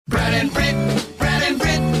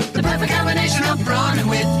up Braun and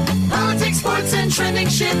Wit. Politics, sports, and trending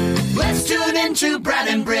shit. Let's tune into Brad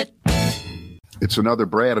and Britt. It's another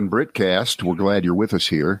Brad and Britt cast. We're glad you're with us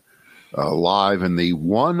here, live in the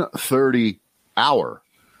 1:30 hour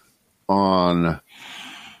on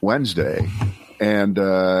Wednesday. And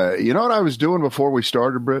you know what I was doing before we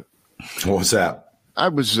started, Britt? What was that? I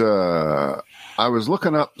was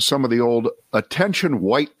looking up some of the old "Attention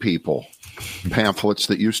White People" pamphlets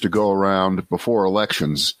that used to go around before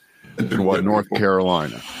elections in North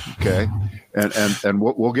Carolina. Okay, and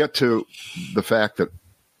we'll get to the fact that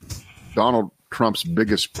Donald Trump's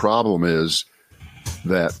biggest problem is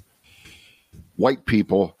that white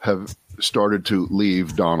people have started to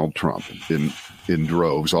leave Donald Trump in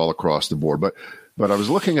droves all across the board. But I was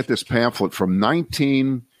looking at this pamphlet from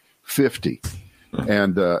 1950,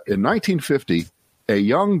 and in 1950, a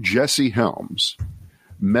young Jesse Helms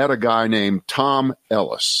met a guy named Tom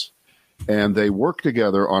Ellis, and they worked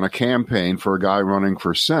together on a campaign for a guy running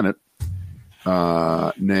for Senate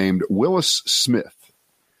named Willis Smith.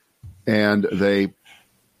 And they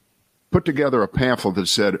put together a pamphlet that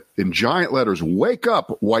said, in giant letters, "Wake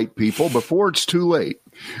up, white people, before it's too late.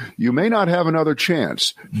 You may not have another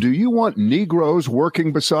chance. Do you want Negroes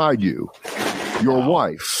working beside you, your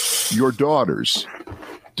wife, your daughters?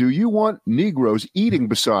 Do you want Negroes eating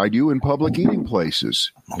beside you in public eating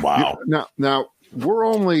places?" Wow. Now we're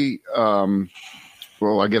only,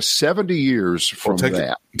 I guess 70 years from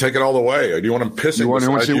that. Take it all the way. Do you want them pissing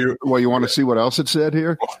beside you? Well, you want to see what else it said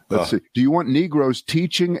here? Let's see. Do you want Negroes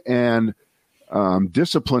teaching and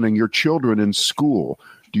disciplining your children in school?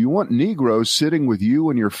 Do you want Negroes sitting with you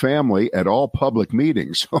and your family at all public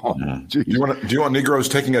meetings? Oh, do you want Negroes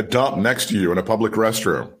taking a dump next to you in a public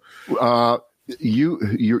restroom?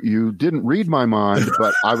 You didn't read my mind,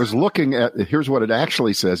 but I was looking at, here's what it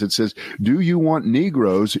actually says. It says, "Do you want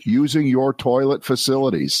Negroes using your toilet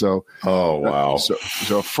facilities?" So, oh, wow.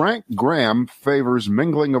 So Frank Graham favors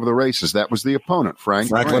mingling of the races. That was the opponent,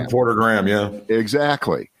 Franklin Graham. Porter Graham, yeah.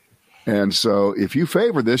 Exactly. And so if you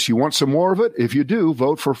favor this, you want some more of it. If you do,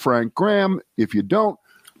 vote for Frank Graham. If you don't,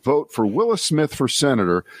 vote for Willis Smith for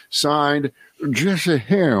senator. Signed, Jesse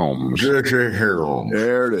Helms. Jesse Helms.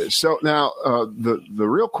 There it is. So now the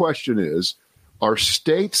real question is, are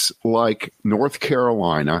states like North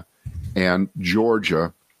Carolina and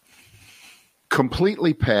Georgia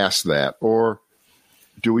completely past that? Or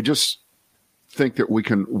do we just think that we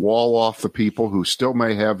can wall off the people who still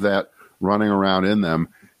may have that running around in them,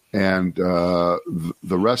 and the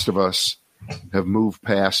rest of us have moved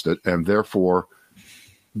past it, and therefore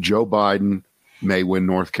Joe Biden may win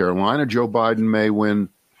North Carolina, Joe Biden may win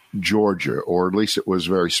Georgia, or at least it was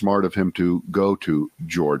very smart of him to go to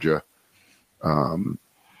Georgia on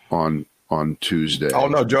Tuesday. Oh,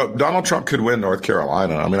 no, Donald Trump could win North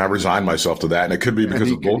Carolina. I mean, I resigned myself to that, and it could be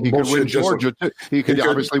because of bullshit. He could win Georgia, too. He could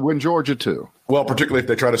obviously win Georgia, too. Well, particularly if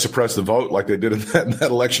they try to suppress the vote like they did in that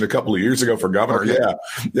election a couple of years ago for governor. Okay.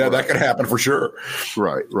 Yeah, that could happen for sure.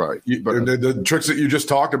 Right. But the tricks that you just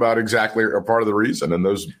talked about exactly are part of the reason. And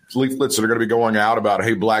those leaflets that are going to be going out about,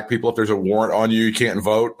 hey, black people, if there's a warrant on you, you can't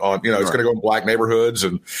vote on, it's going to go in black neighborhoods.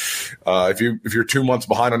 And if you're 2 months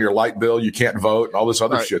behind on your light bill, you can't vote, and all this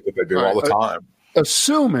other shit that they do all the time.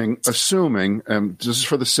 Assuming, and this is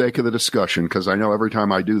for the sake of the discussion, because I know every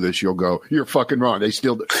time I do this, you'll go, "You're fucking wrong." They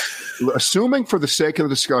still do. Assuming for the sake of the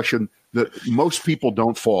discussion that most people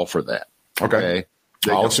don't fall for that. Okay.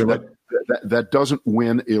 I'll assume that doesn't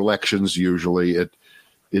win elections usually.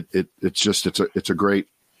 It's a great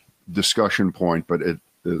discussion point, but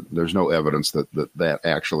there's no evidence that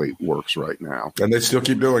actually works right now. And they still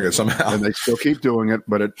keep doing it somehow. And they still keep doing it,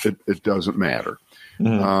 but it doesn't matter.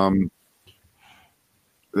 Mm-hmm.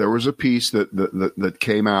 There was a piece that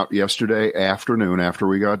came out yesterday afternoon after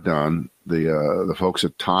we got done. The folks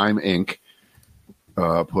at Time Inc.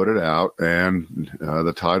 Put it out, and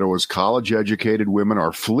the title was "College-Educated Women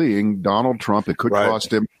Are Fleeing Donald Trump. It Could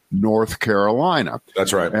Cost Him North Carolina."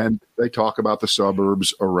 That's right. And they talk about the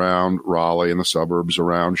suburbs around Raleigh and the suburbs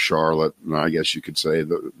around Charlotte, and I guess you could say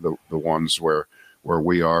the ones where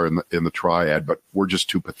we are in the triad, but we're just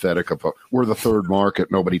too pathetic. We're the third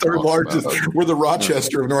market. Nobody talks about us. We're the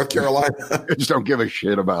Rochester of North Carolina. Just don't give a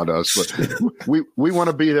shit about us. But we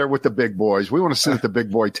want to be there with the big boys. We want to sit at the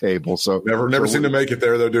big boy table. So never seem to make it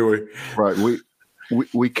there, though, do we? Right.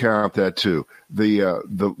 We count that too. The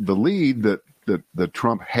lead that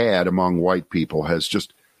Trump had among white people has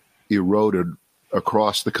just eroded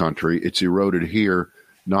across the country. It's eroded here,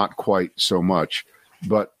 not quite so much,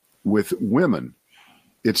 but with women,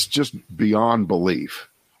 it's just beyond belief.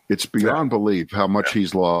 It's beyond belief how much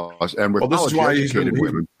he's lost. And with college-educated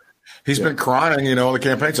women, He's been crying, on the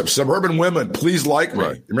campaign stuff. Suburban women, please like me.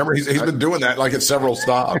 Right. Remember, he's been doing that like at several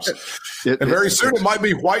stops. And very soon it might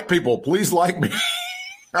be white people, please like me.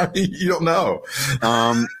 I mean, you don't know.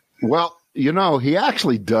 Well, he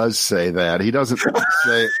actually does say that. He doesn't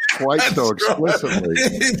say it quite so explicitly.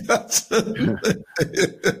 He doesn't.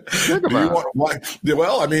 Think about it.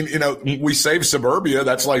 Well, I mean, we save suburbia.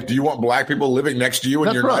 That's like, do you want black people living next to you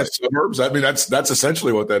in your nice suburbs? I mean, that's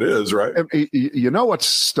essentially what that is, right? You know what's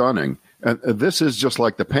stunning? And this is just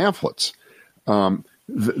like the pamphlets.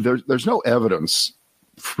 There's no evidence,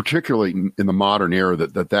 particularly in the modern era,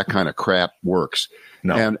 that kind of crap works.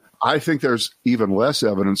 No. And I think there's even less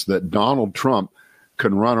evidence that Donald Trump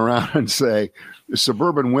can run around and say,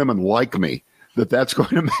 suburban women like me, that's going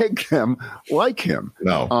to make them like him.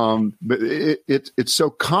 No. But it's so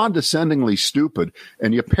condescendingly stupid.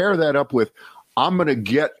 And you pair that up with, I'm going to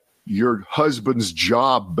get your husband's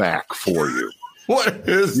job back for you. What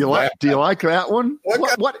is that? Do you like that one?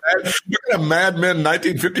 What kind of Mad Men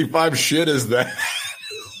 1955 shit is that?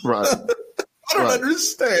 Right. I don't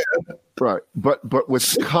understand. Right. But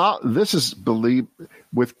with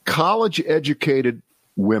with college educated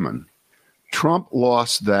women, Trump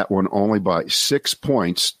lost that one only by 6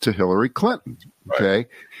 points to Hillary Clinton. Okay. Right.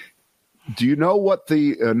 Do you know what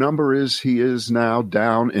the number is? He is now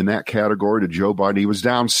down in that category to Joe Biden. He was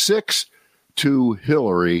down 6 to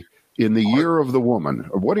Hillary in the year of the woman.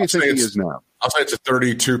 What do you think he is now? I'll say it's a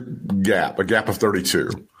 32 gap, a gap of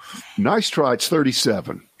 32. Nice try. It's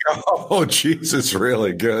 37. Oh, Jesus,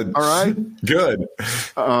 really good. All right. Good.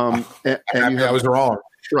 And I was wrong.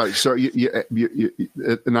 Right. So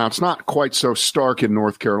now it's not quite so stark in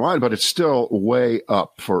North Carolina, but it's still way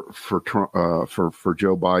up for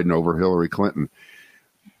Joe Biden over Hillary Clinton.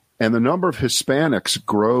 And the number of Hispanics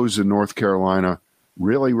grows in North Carolina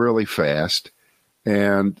really, really fast.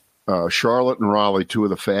 And Charlotte and Raleigh, two of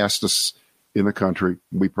the fastest in the country.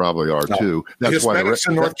 We probably are too. That's why Hispanics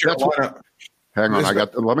in North Carolina. Hang on,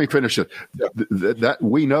 let me finish it. Yeah. That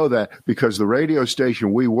we know that because the radio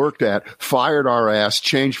station we worked at fired our ass,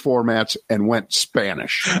 changed formats, and went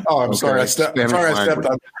Spanish. Oh, I'm sorry. I stepped on. I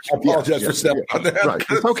apologize for stepping on that. Right.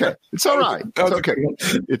 It's okay. It's all right. It's okay.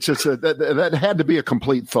 It's just that had to be a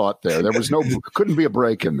complete thought there. There was couldn't be a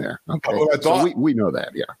break in there. Okay. So we know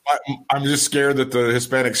that. Yeah. I'm just scared that the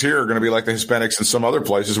Hispanics here are going to be like the Hispanics in some other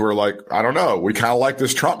places where, like, I don't know, we kind of like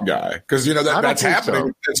this Trump guy because that's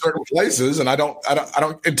happening in certain places, and I don't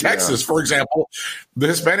in Texas, for example, the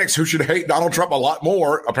Hispanics who should hate Donald Trump a lot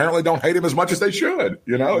more apparently don't hate him as much as they should. It's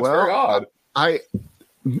very odd.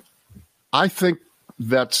 I think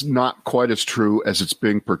that's not quite as true as it's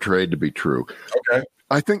being portrayed to be true. Okay.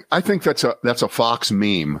 I think that's a Fox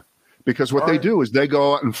meme because what they do is they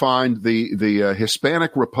go out and find the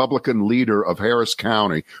Hispanic Republican leader of Harris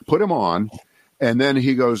County, put him on. And then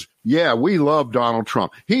he goes, yeah, we love Donald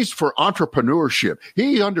Trump. He's for entrepreneurship.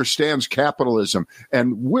 He understands capitalism.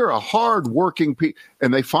 And we're a hard-working people.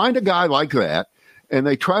 And they find a guy like that, and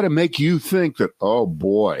they try to make you think that, oh,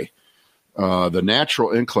 boy, the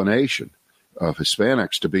natural inclination of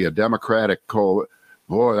Hispanics to be a Democratic boy,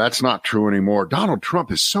 that's not true anymore. Donald Trump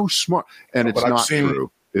is so smart. And it's not true.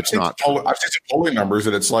 It's not true. I've seen some polling numbers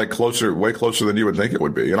that it's like way closer than you would think it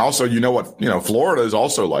would be. And also, Florida is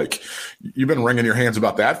also like, you've been wringing your hands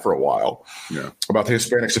about that for a while. Yeah. About the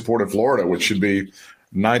Hispanic support in Florida, which should be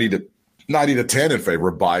 90 to 10 in favor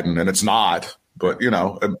of Biden. And it's not, but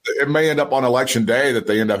it may end up on election day that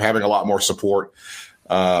they end up having a lot more support.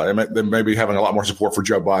 They may be having a lot more support for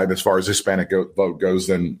Joe Biden as far as Hispanic vote goes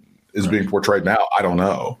than is being portrayed now. I don't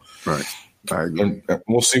know. Right. And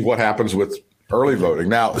we'll see what happens with early voting.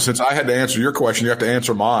 Now, since I had to answer your question, you have to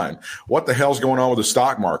answer mine. What the hell's going on with the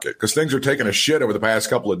stock market? Because things are taking a shit over the past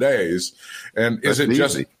couple of days. And That's is it easy.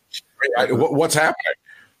 just what's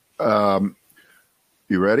happening?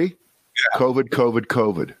 You ready? Yeah. COVID.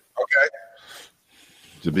 Okay.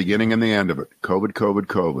 The beginning and the end of it.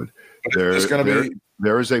 COVID.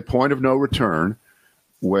 There is a point of no return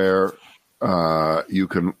where you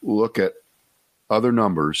can look at other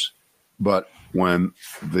numbers, but when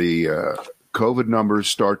the COVID numbers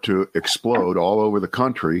start to explode all over the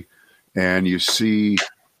country, and you see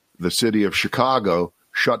the city of Chicago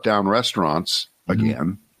shut down restaurants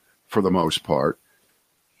again, for the most part,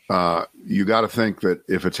 you got to think that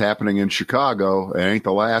if it's happening in Chicago, it ain't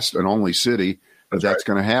the last and only city that's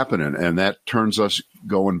going to happen in. And that turns us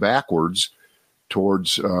going backwards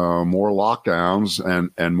towards more lockdowns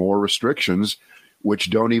and more restrictions, which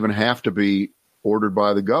don't even have to be ordered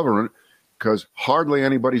by the government, because hardly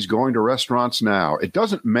anybody's going to restaurants now. It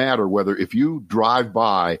doesn't matter whether if you drive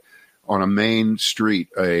by on a main street,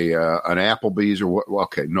 an Applebee's or what? Well,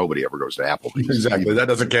 okay, nobody ever goes to Applebee's. Exactly, that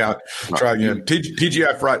doesn't count. Try again.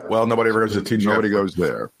 TGI Friday. Well, nobody ever goes to TGI. Nobody goes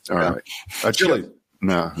there. All right. Chili.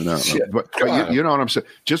 No. But you know what I'm saying?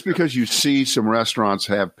 Just because you see some restaurants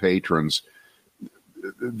have patrons,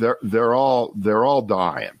 they're all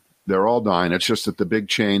dying. They're all dying. It's just that the big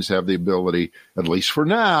chains have the ability, at least for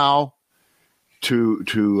now,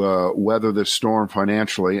 to weather this storm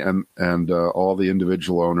financially, and all the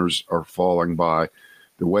individual owners are falling by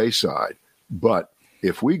the wayside. But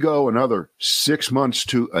if we go another 6 months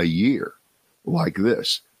to a year like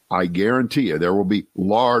this, I guarantee you there will be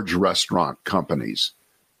large restaurant companies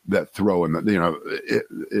that throw in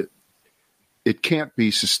it can't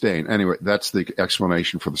be sustained. Anyway, that's the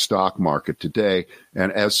explanation for the stock market today.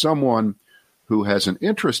 And as someone who has an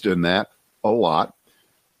interest in that a lot,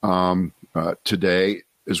 today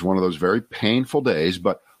is one of those very painful days,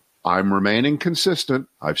 but I'm remaining consistent.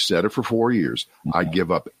 I've said it for 4 years. I'd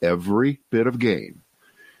give up every bit of gain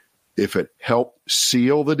if it helped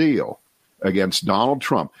seal the deal against Donald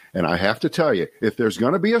Trump. And I have to tell you, if there's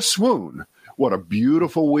going to be a swoon, what a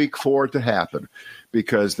beautiful week for it to happen,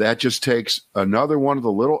 because that just takes another one of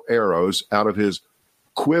the little arrows out of his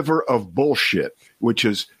quiver of bullshit, which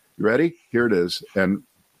is, you ready? Here it is. And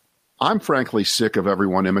I'm frankly sick of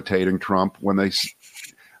everyone imitating Trump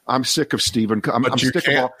I'm sick of Stephen. I'm sick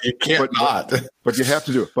of all. You can't not. But you have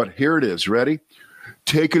to do it. But here it is. Ready?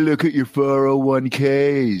 Take a look at your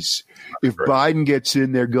 401ks. If Biden gets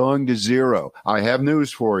in, they're going to zero. I have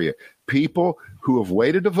news for you. People who have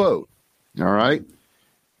waited to vote, all right,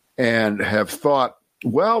 and have thought,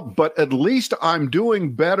 well, but at least I'm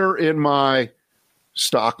doing better in my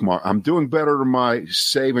stock market. I'm doing better in my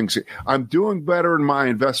savings. I'm doing better in my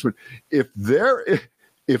investment. If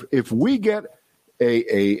we get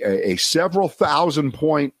a several thousand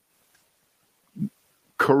point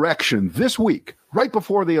correction this week, right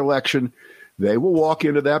before the election, they will walk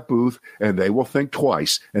into that booth and they will think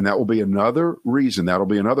twice. And that will be another reason. That'll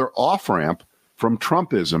be another off-ramp from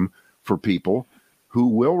Trumpism for people who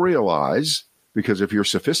will realize, because if you're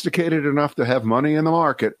sophisticated enough to have money in the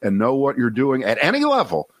market and know what you're doing at any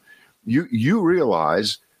level, you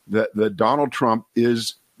realize that Donald Trump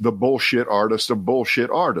is the bullshit artist of bullshit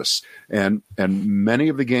artists. And many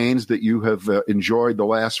of the gains that you have enjoyed the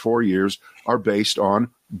last 4 years are based on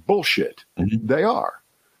bullshit. Mm-hmm. They are.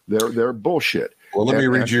 They're bullshit. Well, let me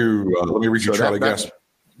read you Charlie Gasparino.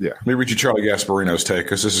 Yeah. Let me read you Charlie Gasparino's take,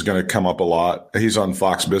 because this is going to come up a lot. He's on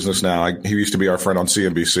Fox Business now. He used to be our friend on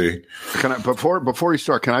CNBC. Can I, before you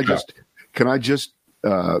start, can I just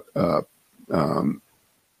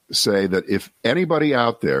say that if anybody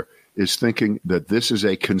out there is thinking that this is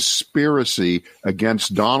a conspiracy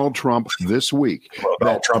against Donald Trump this week,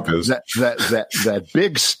 Donald Trump is that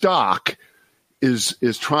big stock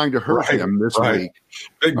is trying to hurt him this week.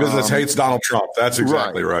 Big business hates Donald Trump. That's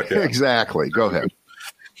exactly right. Yeah. Exactly. Go ahead.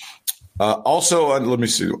 Also, let me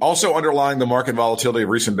see. Also underlying the market volatility of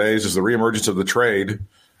recent days is the reemergence of the trade.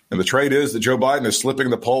 And the trade is that Joe Biden is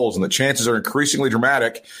slipping the polls, and the chances are increasingly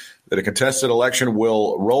dramatic that a contested election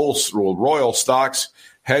will roil stocks,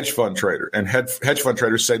 hedge fund traders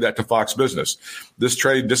say that to Fox Business. This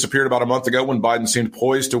trade disappeared about a month ago when Biden seemed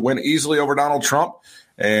poised to win easily over Donald Trump,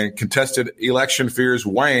 and contested election fears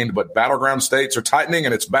waned, but battleground states are tightening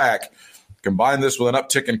and it's back. Combine this with an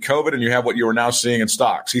uptick in COVID, and you have what you are now seeing in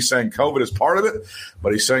stocks. He's saying COVID is part of it,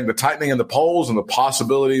 but he's saying the tightening in the polls and the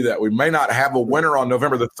possibility that we may not have a winner on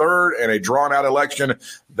November the 3rd and a drawn-out election,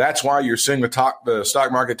 that's why you're seeing the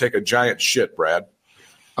stock market take a giant shit, Brad.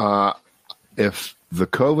 If the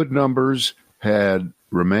COVID numbers had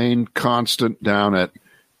remained constant down at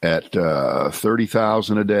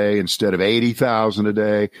 30,000 a day instead of 80,000 a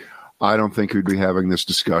day, I don't think we'd be having this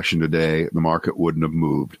discussion today. The market wouldn't have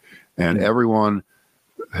moved. And everyone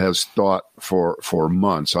has thought for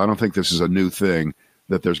months, I don't think this is a new thing,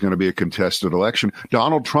 that there's going to be a contested election.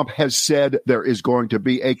 Donald Trump has said there is going to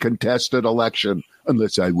be a contested election.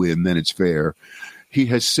 Unless I win, then it's fair. He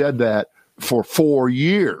has said that for 4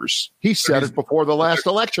 years. He said it before the last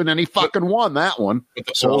election, and he fucking won that one. But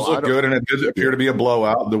the polls look good, and it did appear to be a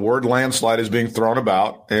blowout. The word landslide is being thrown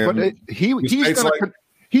about. And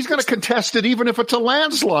he's going to contest it even if it's a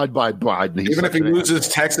landslide by Biden. Even if he loses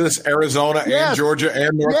Texas, Arizona, and Georgia,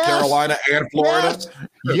 and North Carolina, and Florida.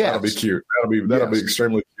 Yes. That'll be cute. That'll be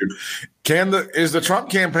extremely cute. Is the Trump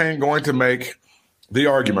campaign going to make the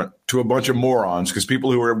argument to a bunch of morons, because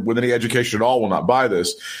people who are with any education at all will not buy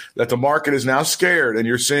this, that the market is now scared, and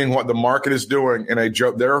you're seeing what the market is doing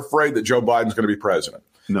they're afraid that Joe Biden's going to be president.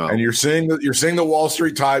 No. And you're seeing the Wall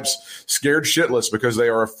Street types scared shitless because they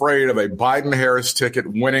are afraid of a Biden-Harris ticket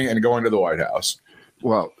winning and going to the White House.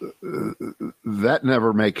 Well, that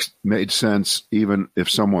never made sense, even if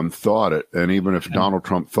someone thought it, and even if Donald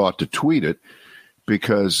Trump thought to tweet it,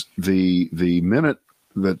 because the minute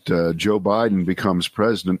that Joe Biden becomes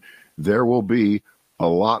president, there will be a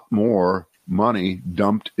lot more money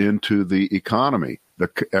dumped into the economy.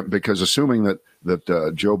 Because assuming that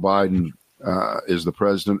Joe Biden is the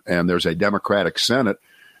president and there's a Democratic Senate,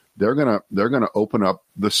 they're gonna open up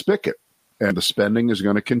the spigot, and the spending is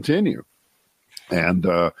going to continue. And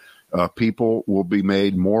people will be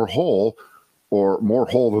made more whole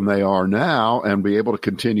than they are now, and be able to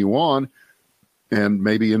continue on. And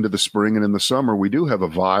maybe into the spring and in the summer, we do have a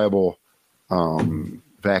viable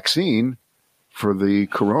vaccine for the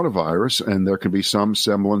coronavirus, and there can be some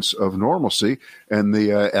semblance of normalcy. And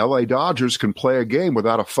the LA Dodgers can play a game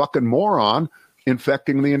without a fucking moron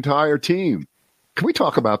infecting the entire team. Can we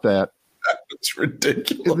talk about that? That's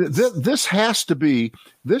ridiculous. This has to be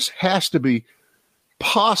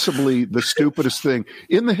possibly the stupidest thing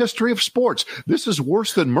in the history of sports. This is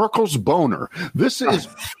worse than Merkel's boner. This is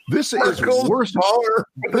worse. Boner,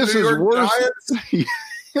 this is worse.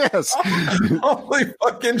 Yes. Holy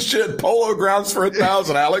fucking shit. Polo Grounds for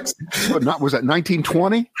 1,000, Alex. Was that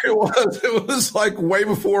 1920? It was like way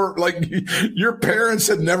before, like, your parents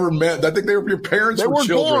had never met. I think your parents were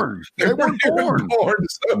children. They weren't born.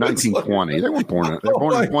 1920. They weren't born. They were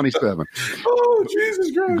born in 27. Oh,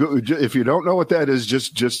 Jesus Christ. If you don't know what that is,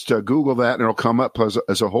 just Google that and it'll come up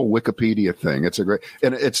as a whole Wikipedia thing. It's a great,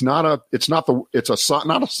 and it's not a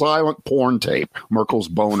silent porn tape. Merkel's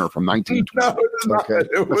boner from 1920. No, it's not. Okay.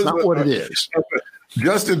 That's not what it is.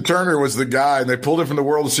 Justin Turner was the guy, and they pulled him from the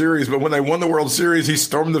World Series. But when they won the World Series, he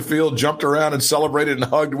stormed the field, jumped around, and celebrated and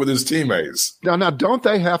hugged with his teammates. Now, don't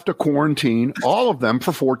they have to quarantine all of them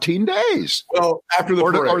for 14 days? Well, after the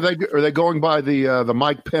parade. Are they going by the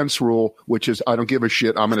Mike Pence rule, which is I don't give a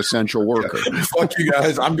shit, I'm an essential worker? Fuck you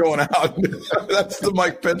guys, I'm going out. That's the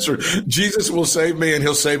Mike Pence rule. Jesus will save me, and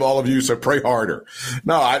he'll save all of you. So pray harder.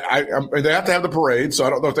 No, they have to have the parade. So I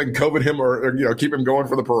don't know if they can COVID him or keep him going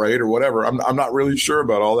for the parade or whatever. I'm not really sure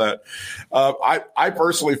about all that. I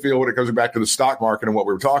personally feel, when it comes back to the stock market and what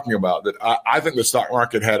we were talking about, that I think the stock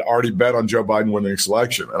market had already bet on Joe Biden winning this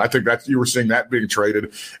election. And I think that you were seeing that being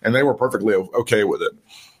traded, and they were perfectly okay with it.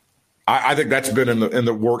 I think that's been in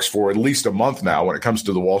the works for at least a month now when it comes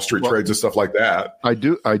to the Wall Street trades and stuff like that. I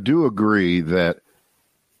do agree that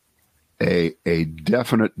a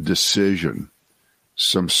definite decision,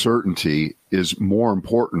 some certainty, is more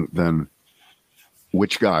important than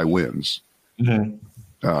which guy wins.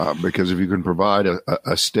 Mm-hmm. Because if you can provide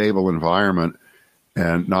a stable environment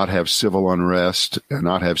and not have civil unrest and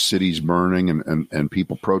not have cities burning and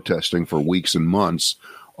people protesting for weeks and months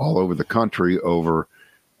all over the country over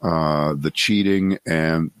the cheating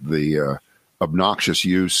and the obnoxious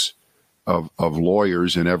use of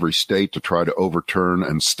lawyers in every state to try to overturn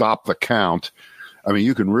and stop the count. I mean,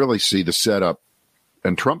 you can really see the setup.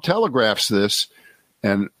 And Trump telegraphs this,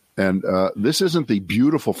 and this isn't the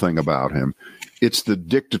beautiful thing about him. It's the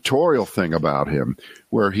dictatorial thing about him,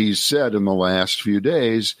 where he's said in the last few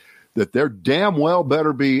days that there damn well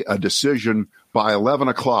better be a decision by 11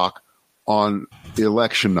 o'clock on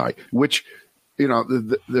election night, which,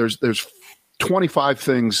 there's 25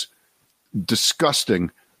 things disgusting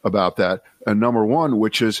about that. And number one,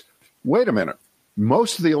 which is, wait a minute,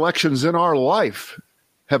 most of the elections in our life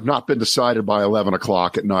have not been decided by 11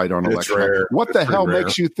 o'clock at night on election night. What the hell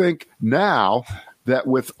makes you think now that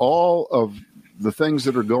with all of the things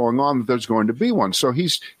that are going on, that there's going to be one? So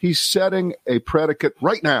he's setting a predicate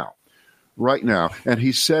right now, and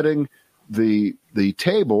he's setting the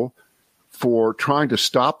table for trying to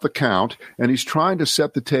stop the count, and he's trying to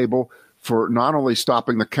set the table for not only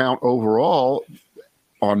stopping the count overall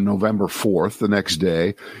on November 4th, the next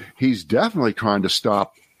day, he's definitely trying to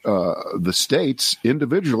stop the states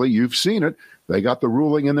individually. You've seen it. They got the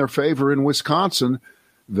ruling in their favor in Wisconsin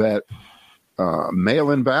that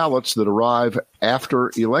mail-in ballots that arrive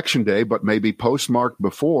after Election Day but may be postmarked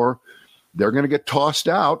before, they're going to get tossed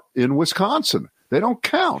out in Wisconsin. They don't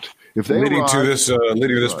count. If they leading to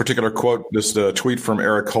this particular quote, this tweet from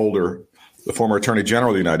Eric Holder, the former Attorney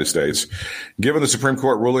General of the United States. Given the Supreme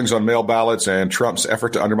Court rulings on mail ballots and Trump's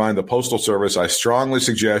effort to undermine the Postal Service, I strongly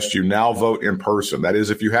suggest you now vote in person. That is,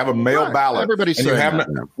 if you have a mail ballot,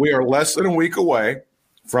 we are less than a week away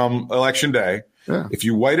from Election Day. Yeah. If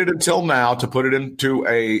you waited until now to put it into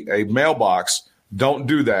a mailbox, don't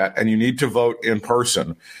do that, and you need to vote in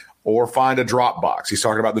person or find a drop box. He's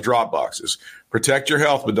talking about the drop boxes. Protect your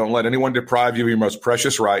health, but don't let anyone deprive you of your most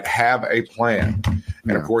precious right. Have a plan.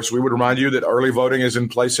 And, of course, we would remind you that early voting is in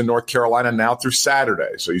place in North Carolina now through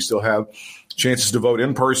Saturday. So you still have chances to vote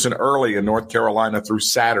in person early in North Carolina through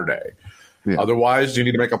Saturday. Yeah. Otherwise, you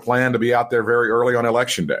need to make a plan to be out there very early on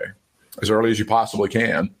Election Day, as early as you possibly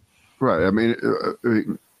can. Right. I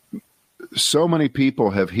mean, so many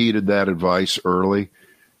people have heeded that advice early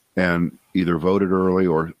and either voted early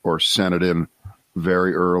or sent it in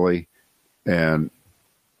very early. And,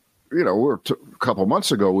 you know, a couple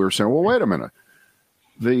months ago, we were saying, well, wait a minute.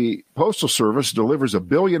 The Postal Service delivers 1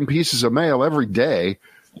 billion pieces of mail every day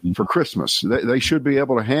for Christmas. They should be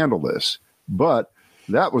able to handle this. But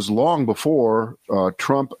that was long before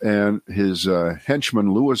Trump and his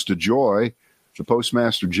henchman, Louis DeJoy, the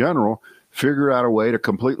Postmaster General, figured out a way to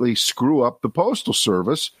completely screw up the Postal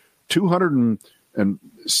Service.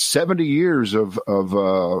 270 years of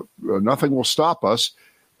nothing will stop us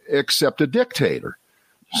except a dictator.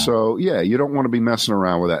 So, yeah, you don't want to be messing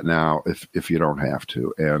around with that now if you don't have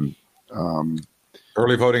to. And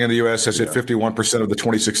early voting in the U.S. has hit 51% of the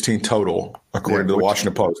 2016 total, according to the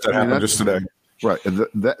Washington Post. That happened just today. Right.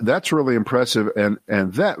 That's really impressive. And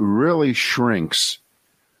that really shrinks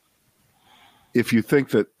if you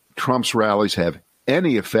think that Trump's rallies have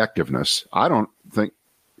any effectiveness. I don't think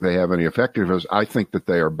they have any effectiveness. I think that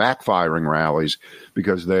they are backfiring rallies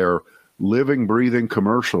because they are living, breathing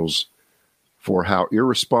commercials for how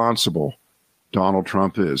irresponsible Donald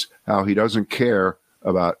Trump is, how he doesn't care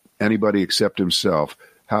about anybody except himself,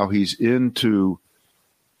 how he's into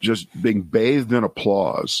just being bathed in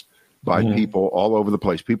applause by people all over the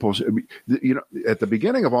place. People, you know, at the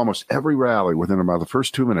beginning of almost every rally, within about the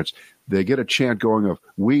first 2 minutes, they get a chant going of,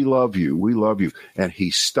 "We love you, we love you." And he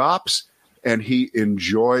stops and he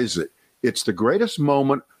enjoys it. It's the greatest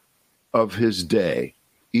moment of his day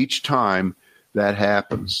each time that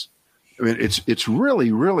happens. I mean, it's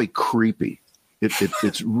really, really creepy. It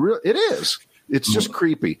is. It's just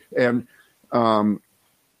creepy. And, you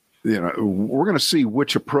know, we're going to see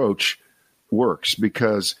which approach works,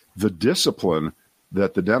 because the discipline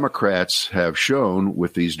that the Democrats have shown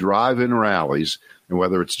with these drive-in rallies, and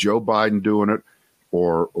whether it's Joe Biden doing it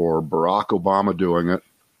or Barack Obama doing it,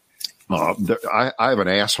 I have an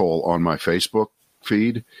asshole on my Facebook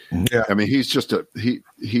feed. Yeah. I mean, he's just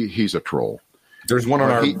he's a troll. There's one on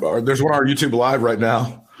our YouTube Live right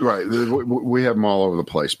now. Right. We have them all over the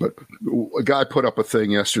place. But a guy put up a thing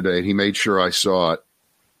yesterday, and he made sure I saw it.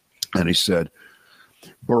 And he said,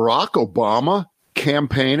 Barack Obama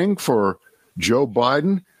campaigning for Joe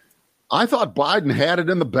Biden? I thought Biden had it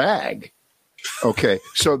in the bag. Okay,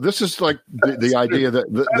 so this is like the idea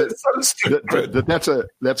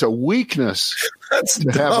that's a weakness. That's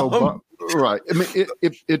to have Obama. Right. I mean,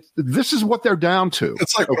 this is what they're down to.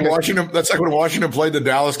 It's like when Washington. That's like when Washington played the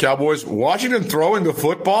Dallas Cowboys. Washington throwing the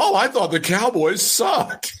football. I thought the Cowboys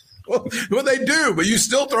sucked. Well, they do, but you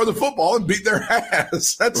still throw the football and beat their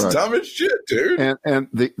ass. That's dumb as shit, dude. And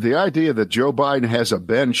the idea that Joe Biden has a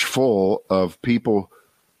bench full of people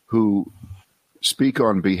who speak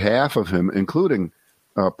on behalf of him, including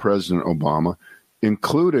President Obama,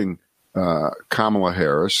 including Kamala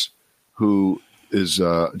Harris, who is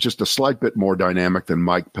just a slight bit more dynamic than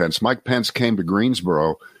Mike Pence. Mike Pence came to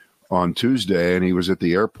Greensboro on Tuesday, and he was at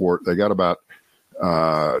the airport. They got about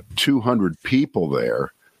 200 people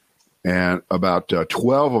there, and about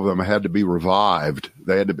 12 of them had to be revived.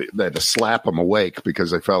 They had to slap them awake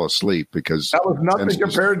because they fell asleep. Because that was nothing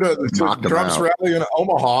compared to Trump's rally in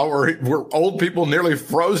Omaha, where old people nearly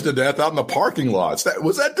froze to death out in the parking lots.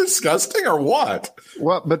 Was that disgusting or what?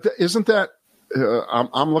 Well, but isn't that?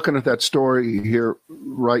 I'm looking at that story here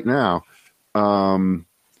right now.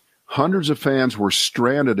 Hundreds of fans were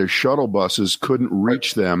stranded as shuttle buses couldn't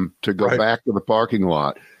reach them to go back to the parking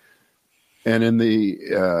lot. And in the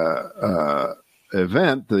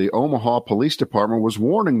event, the Omaha Police Department was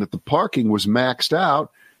warning that the parking was maxed out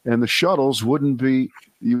and the shuttles wouldn't be.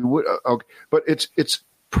 But it's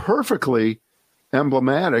perfectly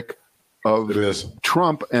emblematic of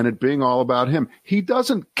Trump and it being all about him. He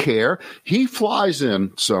doesn't care. He flies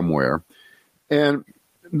in somewhere, and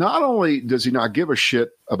not only does he not give a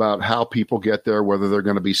shit about how people get there, whether they're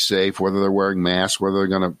going to be safe, whether they're wearing masks, whether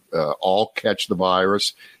they're going to all catch the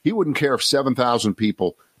virus. He wouldn't care if 7,000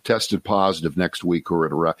 people tested positive next week or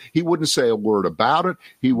at a rally. He wouldn't say a word about it.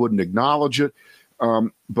 He wouldn't acknowledge it.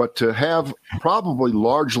 But to have probably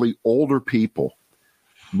largely older people,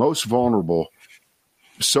 most vulnerable,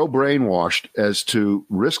 so brainwashed as to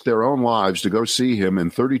risk their own lives to go see him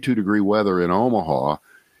in 32-degree weather in Omaha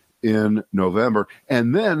in November,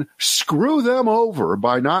 and then screw them over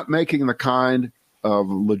by not making the kind of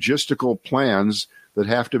logistical plans that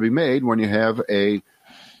have to be made when you have a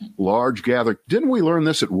large gathering. Didn't we learn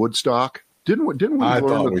this at Woodstock? Didn't we learn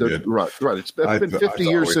that? Did. Right. It's been 50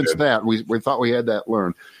 years since that. We thought we had that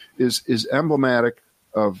learned. Is emblematic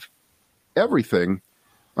of everything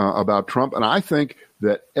about Trump. And I think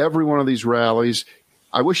that every one of these rallies,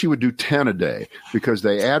 I wish he would do 10 a day, because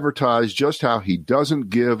they advertise just how he doesn't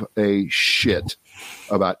give a shit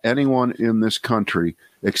about anyone in this country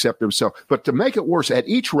except himself. But to make it worse, at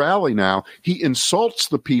each rally now, he insults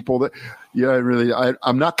the people that,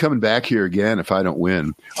 I'm not coming back here again if I don't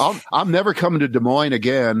win. I'm never coming to Des Moines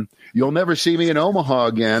again. You'll never see me in Omaha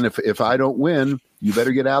again if I don't win. You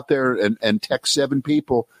better get out there and text 7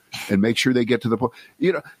 people and make sure they get to the point.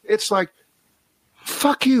 It's like,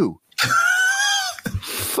 fuck you.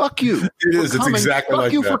 Fuck you. It is. It's exactly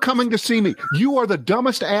like that. Fuck you for coming to see me. You are the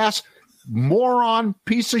dumbest ass moron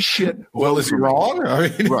piece of shit. Well, is he wrong? I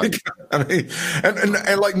mean, right.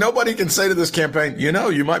 and like, nobody can say to this campaign,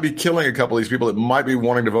 you might be killing a couple of these people that might be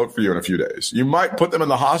wanting to vote for you in a few days. You might put them in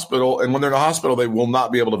the hospital, and when they're in the hospital, they will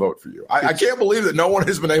not be able to vote for you. I can't believe that no one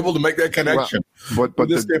has been able to make that connection. But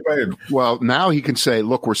this campaign. Well, now he can say,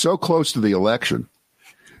 look, we're so close to the election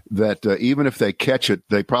that even if they catch it,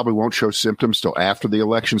 they probably won't show symptoms till after the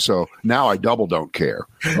election. So now I double don't care.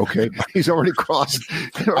 Okay, he's already crossed.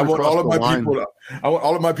 I want all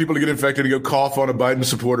of my people to get infected and go cough on a Biden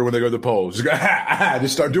supporter when they go to the polls.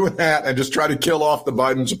 Just start doing that and just try to kill off the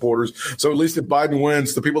Biden supporters. So at least if Biden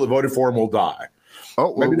wins, the people that voted for him will die.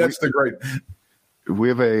 Oh, well, maybe that's the great. We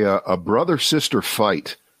have a brother-sister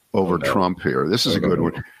fight over Trump here. This is a good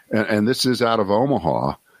one, and this is out of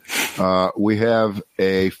Omaha. We have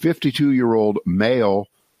a 52-year-old male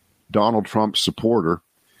Donald Trump supporter.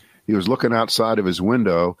 He was looking outside of his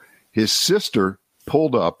window. His sister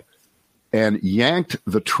pulled up and yanked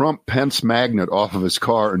the Trump-Pence magnet off of his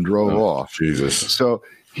car and drove off. Jesus. So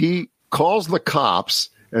he calls the cops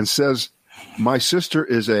and says, my sister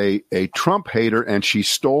is a Trump hater and she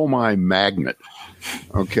stole my magnet.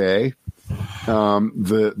 Okay.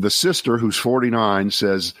 The sister, who's 49,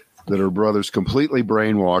 says that her brother's completely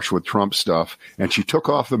brainwashed with Trump stuff, and she took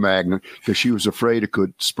off the magnet because she was afraid it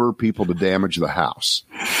could spur people to damage the house.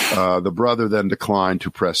 The brother then declined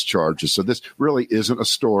to press charges. So this really isn't a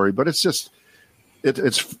story, but it's just,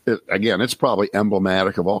 it's probably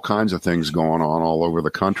emblematic of all kinds of things going on all over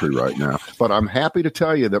the country right now. But I'm happy to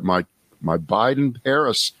tell you that my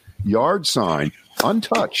Biden-Harris yard sign,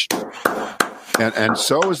 untouched, and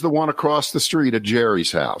so is the one across the street at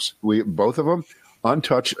Jerry's house. Both of them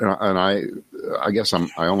untouched, and I guess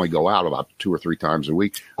I only go out about 2 or 3 times a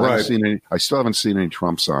week. I still haven't seen any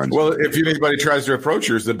Trump signs. Well, if anybody tries to approach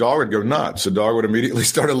yours, the dog would go nuts. The dog would immediately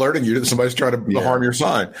start alerting you that somebody's trying to harm your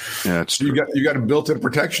sign. Yeah, that's true. You got a built-in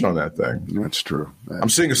protection on that thing. That's true. I'm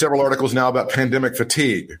seeing several articles now about pandemic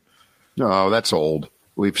fatigue. No, that's old.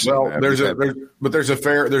 We've seen that. There's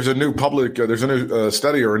a new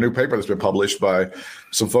study or a new paper that's been published by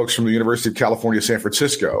some folks from the University of California, San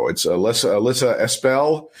Francisco. It's Alyssa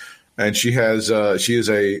Espel, and she is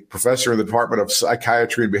a professor in the Department of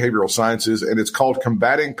Psychiatry and Behavioral Sciences, and it's called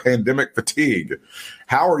Combating Pandemic Fatigue.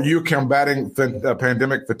 How are you combating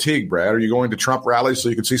pandemic fatigue, Brad? Are you going to Trump rallies so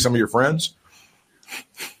you can see some of your friends?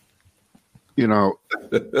 This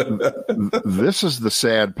is the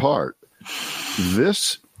sad part.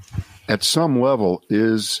 This, at some level,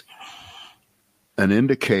 is an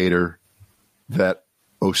indicator that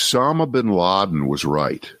Osama bin Laden was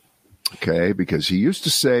right, okay? Because he used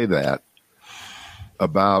to say that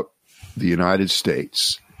about the United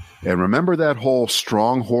States. And remember that whole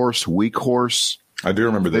strong horse, weak horse? I do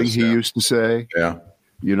remember thing this. He used to say? Yeah.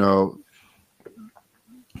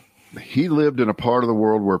 He lived in a part of the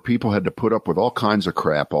world where people had to put up with all kinds of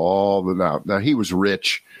crap. Now he was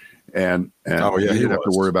rich. And he didn't have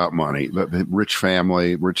to worry about money. The richest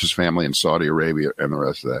family in Saudi Arabia and the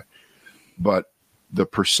rest of that. But the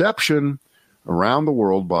perception around the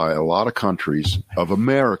world by a lot of countries of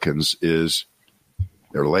Americans is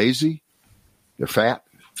they're lazy, they're fat,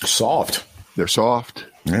 they're soft.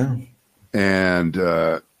 Yeah.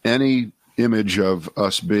 And any image of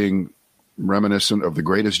us being reminiscent of the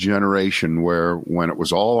greatest generation where when it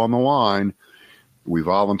was all on the line, we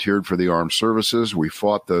volunteered for the armed services. We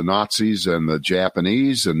fought the Nazis and the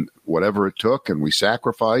Japanese and whatever it took, and we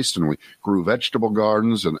sacrificed and we grew vegetable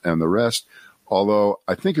gardens and the rest. Although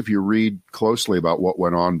I think if you read closely about what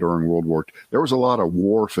went on during World War II, there was a lot of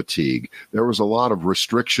war fatigue. There was a lot of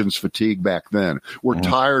restrictions fatigue back then. We're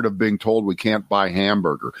tired of being told we can't buy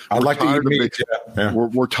hamburger. We're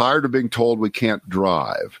tired of being told we can't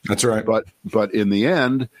drive. That's right. But in the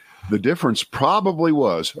end, The difference probably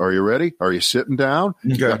was, are you ready? Are you sitting down?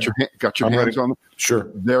 Okay. Got your hands ready. on them?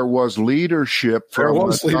 There There was leadership from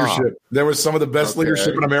was the top. leadership. There was some of the best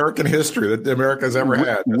leadership in American history that America's ever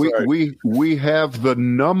had. We have the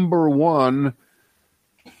number one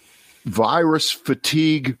virus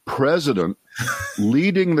fatigue president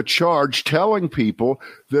leading the charge, telling people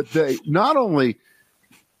that they not only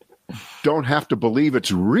don't have to believe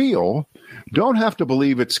it's real, don't have to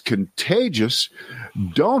believe it's contagious,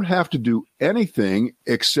 don't have to do anything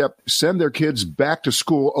except send their kids back to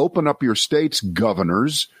school, open up your state's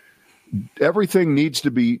governors. Everything needs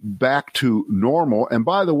to be back to normal. And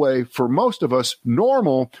by the way, for most of us,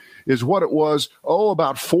 normal is what it was,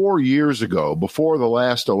 about 4 years ago, before the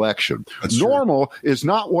last election. That's normal true. Is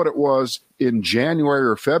not what it was in January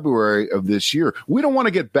or February of this year. We don't want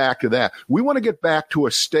to get back to that. We want to get back to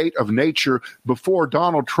a state of nature before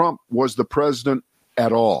Donald Trump was the president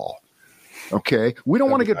at all. Okay, we don't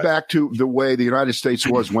want to get back to the way the United States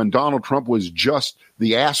was when Donald Trump was just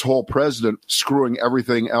the asshole president screwing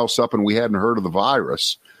everything else up and we hadn't heard of the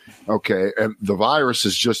virus. Okay, and the virus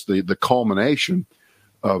is just the culmination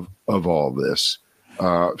of all this.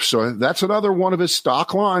 So that's another one of his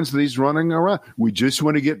stock lines that he's running around. We just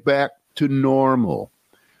want to get back to normal.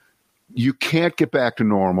 You can't get back to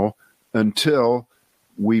normal until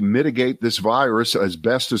we mitigate this virus as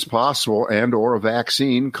best as possible, and or a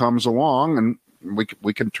vaccine comes along, and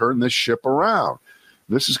we can turn this ship around.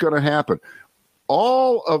 This is going to happen.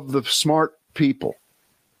 All of the smart people,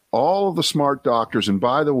 all of the smart doctors, and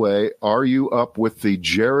by the way, are you up with the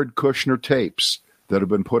Jared Kushner tapes that have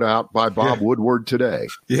been put out by Bob Woodward today?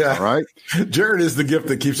 Yeah. All right. Jared is the gift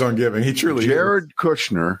that keeps on giving. He truly Jared is.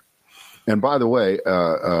 Kushner. And by the way,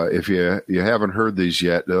 if you haven't heard these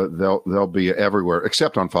yet, they'll be everywhere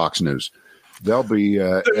except on Fox News. They'll be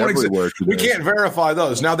everywhere today. We can't verify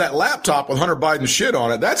those. Now, that laptop with Hunter Biden's shit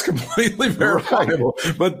on it, that's completely verifiable.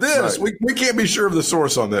 Right. But this, we can't be sure of the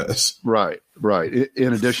source on this. Right.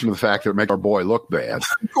 In addition to the fact that it makes our boy look bad.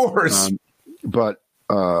 Of course. But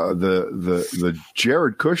the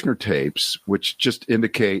Jared Kushner tapes, which just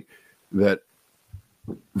indicate that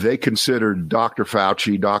they considered Dr.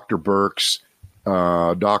 Fauci, Dr. Birx,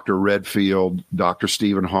 Dr. Redfield, Dr.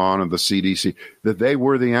 Stephen Hahn of the CDC, that they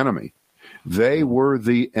were the enemy. They were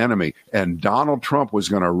the enemy. And Donald Trump was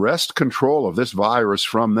going to wrest control of this virus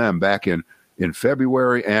from them back in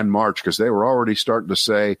February and March, because they were already starting to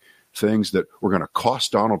say things that were going to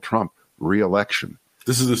cost Donald Trump re-election.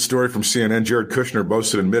 This is a story from CNN. Jared Kushner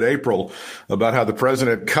boasted in mid-April about how the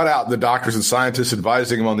president cut out the doctors and scientists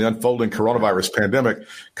advising him on the unfolding coronavirus pandemic.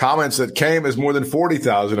 Comments that came as more than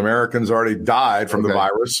 40,000 Americans already died from the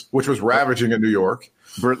virus, which was ravaging in New York.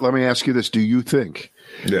 Bert, let me ask you this. Do you think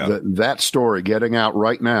that story getting out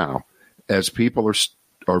right now, as people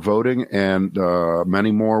are voting and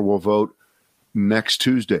many more will vote next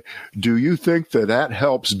Tuesday, do you think that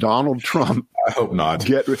helps Donald Trump? I hope not.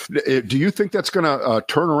 Do you think that's going to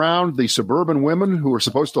turn around the suburban women who are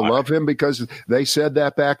supposed to love him because they said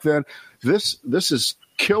that back then? This is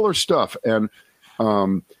killer stuff. And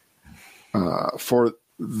for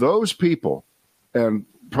those people, and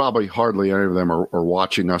probably hardly any of them are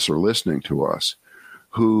watching us or listening to us,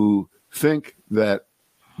 who think that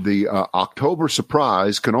the October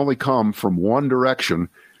surprise can only come from one direction,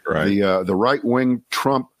 right? The right-wing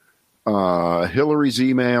Trump, Hillary's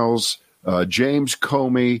emails, James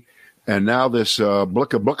Comey, and now this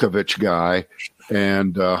Blikovic guy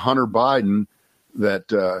and Hunter Biden,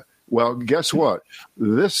 that, well, guess what?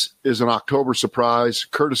 This is an October surprise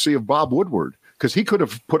courtesy of Bob Woodward, because he could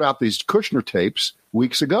have put out these Kushner tapes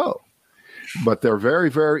weeks ago. But they're very,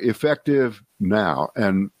 very effective now.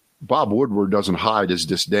 And Bob Woodward doesn't hide his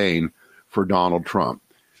disdain for Donald Trump.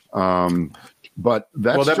 But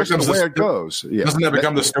that's just the way it goes. Yeah. Doesn't that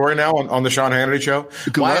become the story now on the Sean Hannity show?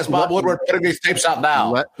 Why is Bob Woodward putting these tapes out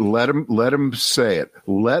now? Let him say it.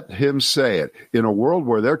 Let him say it. In a world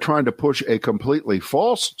where they're trying to push a completely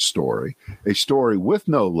false story, a story with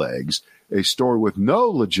no legs, a story with no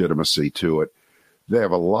legitimacy to it, they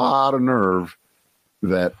have a lot of nerve.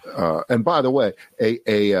 That and by the way,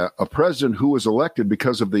 a president who was elected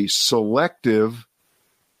because of the selective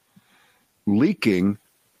leaking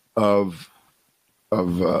of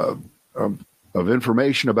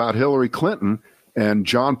information about Hillary Clinton and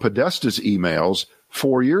John Podesta's emails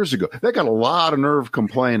 4 years ago. They got a lot of nerve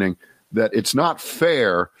complaining that it's not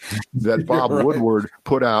fair that Bob Woodward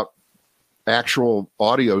put out actual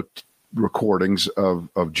audio recordings of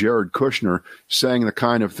Jared Kushner saying the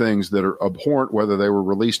kind of things that are abhorrent, whether they were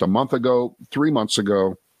released a month ago, 3 months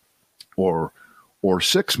ago, or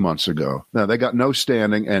 6 months ago. Now, they got no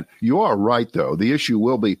standing. And you are right, though. The issue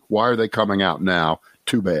will be, why are they coming out now?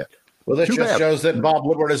 Too bad. Well, this just shows that Bob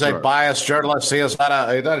Woodward is a biased journalist. He is not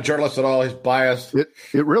a journalist at all. He's biased.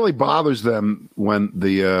 It really bothers them when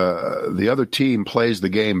the other team plays the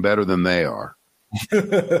game better than they are.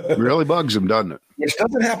 It really bugs them, doesn't it? Which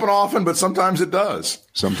doesn't happen often, but sometimes it does.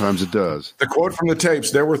 Sometimes it does. The quote from the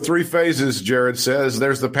tapes, there were 3 phases, Jared says.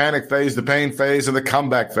 There's the panic phase, the pain phase, and the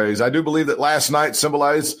comeback phase. I do believe that last night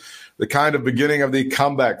symbolized the kind of beginning of the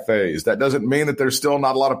comeback phase. That doesn't mean that there's still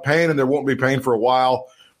not a lot of pain, and there won't be pain for a while.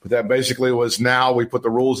 But that basically was now we put the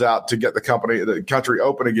rules out to get the country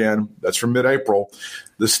open again. That's from mid-April.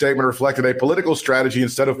 The statement reflected a political strategy.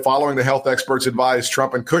 Instead of following the health experts' advice,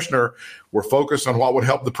 Trump and Kushner were focused on what would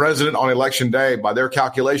help the president on Election Day. By their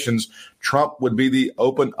calculations, Trump would be the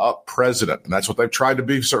open-up president. And that's what they've tried to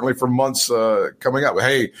be, certainly for months coming up.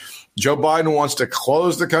 Hey, Joe Biden wants to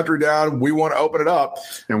close the country down. We want to open it up.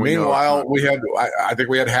 And meanwhile, I think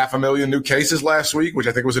we had 500,000 new cases last week, which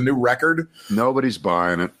I think was a new record. Nobody's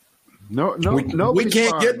buying it. We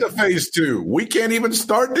can't get to phase 2. We can't even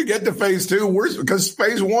start to get to phase 2 because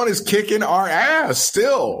phase 1 is kicking our ass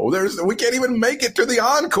still. We can't even make it to the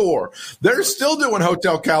encore. They're still doing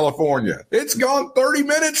Hotel California. It's gone 30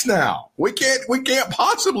 minutes now. We can't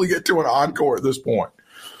possibly get to an encore at this point.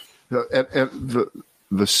 And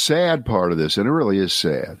the sad part of this, and it really is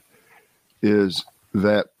sad, is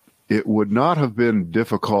that it would not have been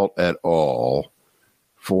difficult at all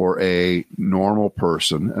for a normal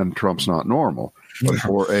person, and Trump's not normal, but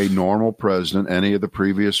for a normal president, any of the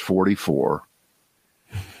previous 44,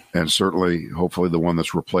 and certainly, hopefully, the one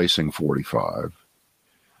that's replacing 45,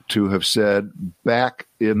 to have said back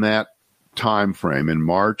in that time frame, in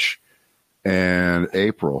March and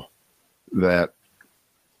April, that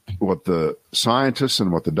what the scientists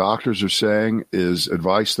and what the doctors are saying is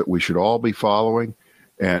advice that we should all be following,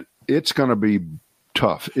 and it's going to be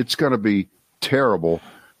tough. It's going to be terrible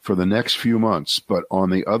for the next few months. But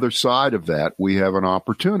on the other side of that, we have an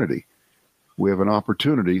opportunity.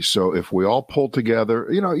 So if we all pull together,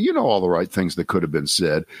 you know all the right things that could have been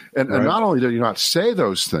said. And not only did he not say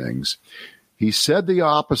those things, he said the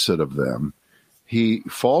opposite of them. He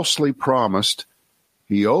falsely promised,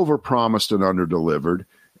 he overpromised and underdelivered,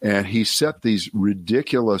 and he set these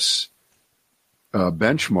ridiculous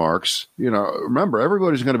benchmarks. Remember,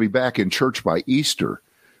 everybody's going to be back in church by Easter.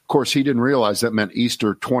 Of course, he didn't realize that meant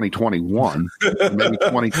Easter 2021, maybe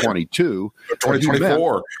 2022.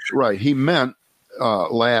 2024. He meant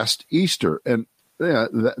last Easter. And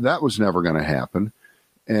that was never going to happen.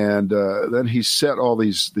 And then he set all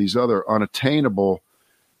these other unattainable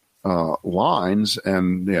lines,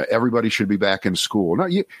 and everybody should be back in school. Now,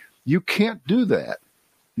 you can't do that.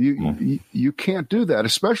 You can't do that,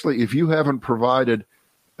 especially if you haven't provided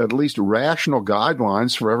at least rational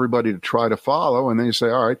guidelines for everybody to try to follow. And then you say,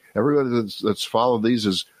 all right, everybody that's followed these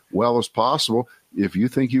as well as possible. If you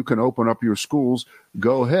think you can open up your schools,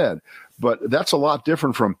 go ahead. But that's a lot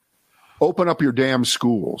different from open up your damn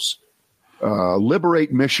schools,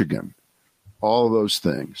 liberate Michigan, all of those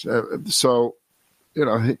things. So,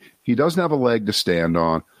 he doesn't have a leg to stand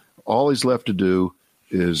on. All he's left to do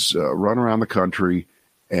is run around the country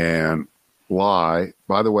and lie.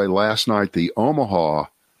 By the way, last night, the Omaha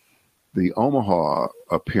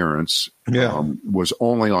appearance was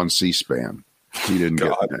only on C-SPAN. He didn't get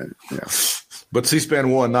that. Yeah. But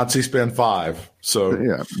C-SPAN 1, not C-SPAN 5. So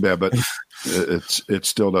yeah, but it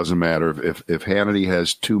still doesn't matter if Hannity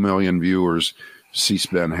has 2 million viewers.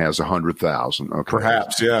 C-SPAN has 100,000. Okay,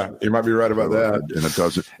 perhaps, yeah, you might be right about that. And it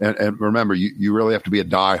doesn't. And remember, you really have to be a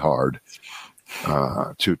diehard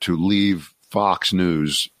to leave Fox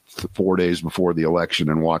News 4 days before the election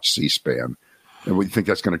and watch C-SPAN. And we think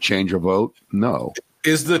that's going to change a vote? No.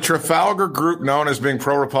 Is the Trafalgar Group known as being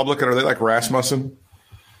pro-Republican? Are they like Rasmussen?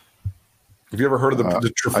 Have you ever heard of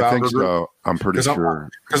the Trafalgar I think Group? So. I'm pretty sure.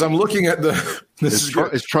 Because I'm looking at the.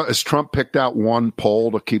 Is Trump picked out one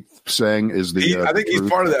poll to keep saying is the. I think he's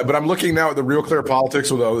part of that, but I'm looking now at the Real Clear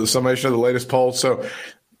Politics with the summation of the latest polls. So,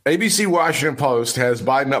 ABC Washington Post has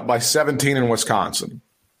Biden up by 17 in Wisconsin,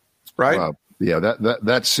 right? Yeah,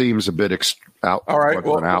 that seems a bit out. All right.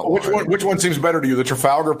 Well, which one seems better to you? The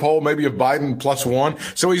Trafalgar poll, maybe of Biden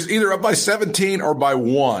 +1. So he's either up by 17 or by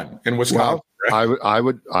 1 in Wisconsin. Well,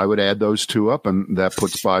 I would add those two up, and that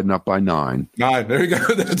puts Biden up by 9. 9. There you go.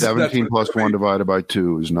 17 plus 1 divided by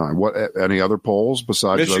 2 is 9. What? Any other polls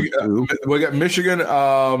besides Michigan, those two? We got Michigan.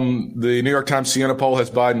 The New York Times Siena poll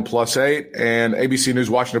has Biden +8, and ABC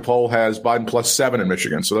News Washington poll has Biden +7 in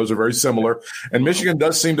Michigan. So those are very similar. And Michigan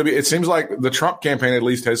does seem to be. It seems like the Trump campaign at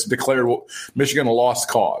least has declared Michigan a lost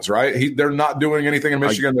cause. Right? They're not doing anything in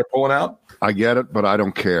Michigan. They're pulling out. I get it, but I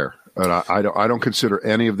don't care. And I don't consider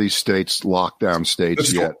any of these states lockdown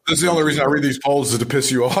states yet. This is the only reason I read these polls is to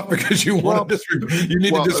piss you off because you want to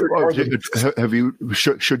disregard them.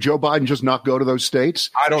 Should Joe Biden just not go to those states?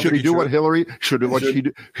 I don't. Should he do what Hillary? Should what she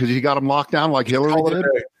do? Because he got them locked down like Hillary did.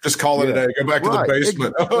 Just call it a day. Go back to the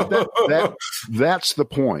basement. That's the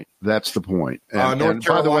point. That's the point. And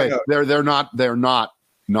by the way, they're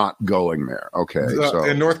not going there. Okay. So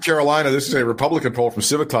in North Carolina, this is a Republican poll from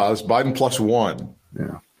Civitas. Biden +1.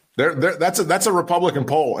 Yeah. That's a Republican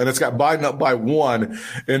poll, and it's got Biden up by 1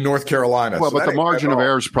 in North Carolina. Well, but the margin of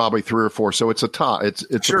error is probably 3 or 4, so it's a tie. It's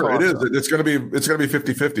sure it is. It's going to be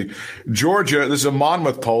 50-50. Georgia, this is a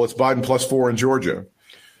Monmouth poll. It's Biden +4 in Georgia.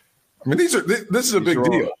 I mean, this is a big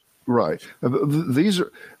deal, right? These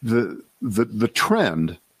are the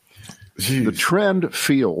trend. Jeez. The trend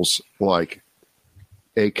feels like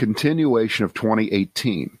a continuation of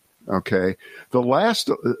 2018. Okay,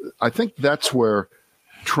 I think that's where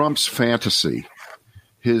Trump's fantasy,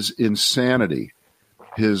 his insanity,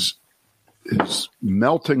 his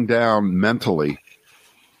melting down mentally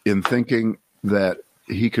in thinking that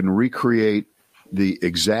he can recreate the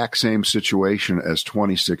exact same situation as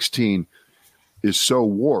 2016 is so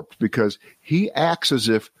warped, because he acts as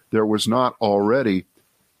if there was not already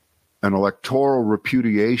an electoral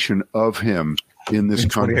repudiation of him in this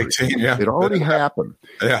country. Yeah. It already happened.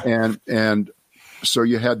 Yeah. And so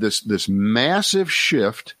you had this massive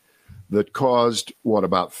shift that caused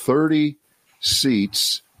about 30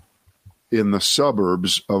 seats in the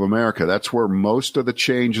suburbs of America. That's where most of the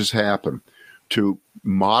changes happen, to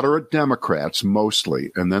moderate Democrats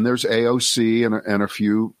mostly. And then there's AOC and a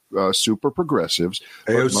few super progressives.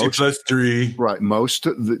 AOC +3. Right. Most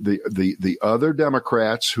of the other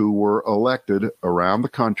Democrats who were elected around the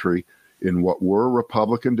country in what were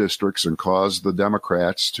Republican districts and caused the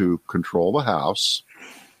Democrats to control the House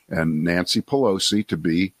and Nancy Pelosi to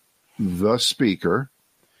be the speaker,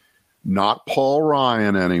 not Paul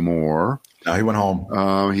Ryan anymore. No, he went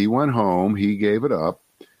home. He went home. He gave it up.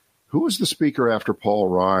 Who was the speaker after Paul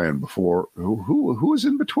Ryan before? Who was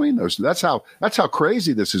in between those? That's how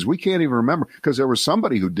crazy this is. We can't even remember, because there was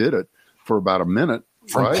somebody who did it for about a minute.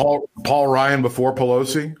 From right? Paul Ryan before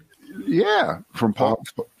Pelosi? Yeah, from Paul.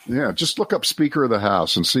 Yeah, just look up Speaker of the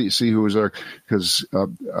House and see who was there. Because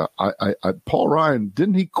Paul Ryan,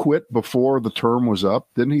 didn't he quit before the term was up?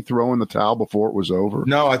 Didn't he throw in the towel before it was over?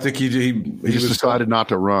 No, I think he just decided not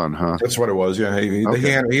to run, huh? That's what it was. Yeah, he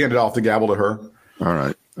handed off the gavel to her. All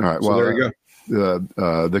right. So well, there you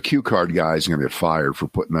go. The Q card guy is going to get fired for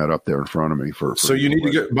putting that up there in front of me. So you need to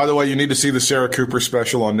get. By the way, you need to see the Sarah Cooper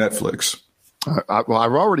special on Netflix. I've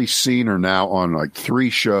already seen her now on like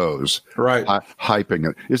 3 shows, right? Hyping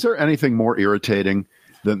it. Is there anything more irritating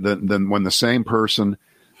than when the same person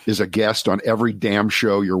is a guest on every damn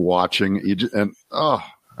show you're watching?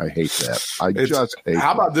 I hate that. I just hate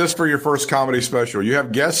How that. about this for your first comedy special? You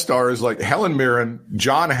have guest stars like Helen Mirren,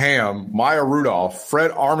 John Hamm, Maya Rudolph,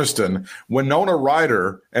 Fred Armisen, Winona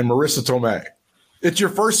Ryder, and Marissa Tomei. It's your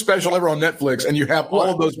first special ever on Netflix, and you have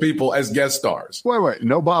all of those people as guest stars. Wait.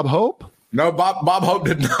 No Bob Hope? No, Bob Hope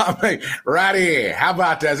did not make. Righty. How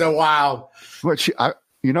about that? So, wow. But she ought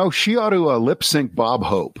to lip sync Bob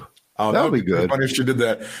Hope. Oh, that would be good. Funny if she did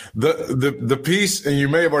that. The piece, and you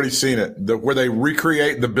may have already seen it, where they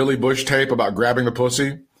recreate the Billy Bush tape about grabbing the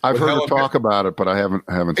pussy. I've heard her talk about it, but I haven't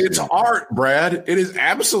seen it. It's art, Brad. It is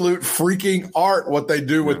absolute freaking art what they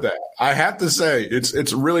do with that. I have to say,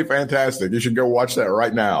 it's really fantastic. You should go watch that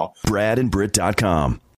right now. BradandBrit.com.